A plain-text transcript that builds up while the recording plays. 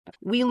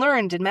We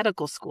learned in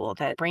medical school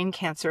that brain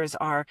cancers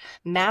are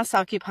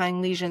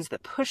mass-occupying lesions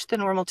that push the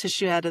normal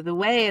tissue out of the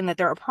way and that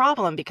they're a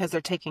problem because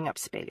they're taking up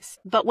space.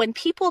 But when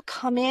people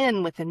come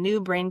in with a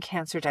new brain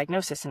cancer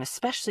diagnosis, and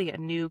especially a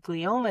new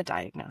glioma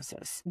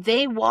diagnosis,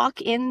 they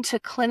walk into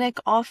clinic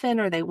often,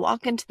 or they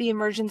walk into the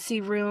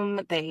emergency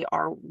room, they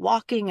are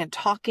walking and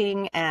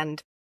talking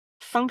and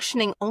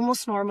functioning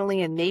almost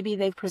normally, and maybe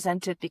they've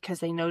presented because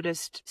they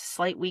noticed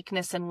slight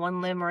weakness in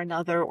one limb or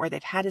another, or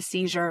they've had a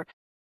seizure.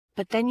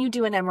 But then you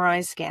do an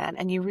MRI scan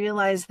and you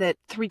realize that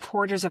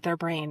 3/4 of their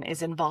brain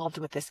is involved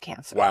with this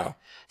cancer. Wow.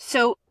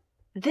 So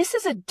this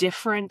is a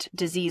different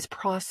disease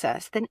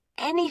process than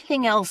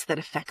anything else that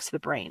affects the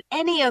brain.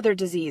 Any other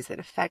disease that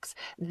affects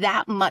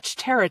that much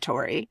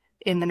territory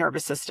in the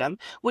nervous system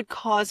would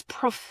cause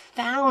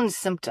profound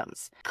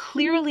symptoms.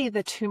 Clearly,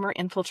 the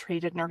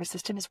tumor-infiltrated nervous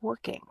system is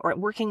working, or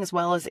working as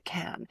well as it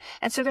can.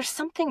 And so there's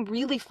something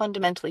really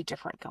fundamentally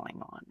different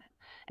going on.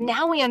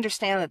 Now we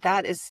understand that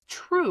that is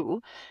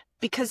true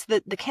because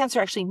the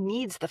cancer actually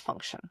needs the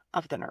function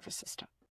of the nervous system.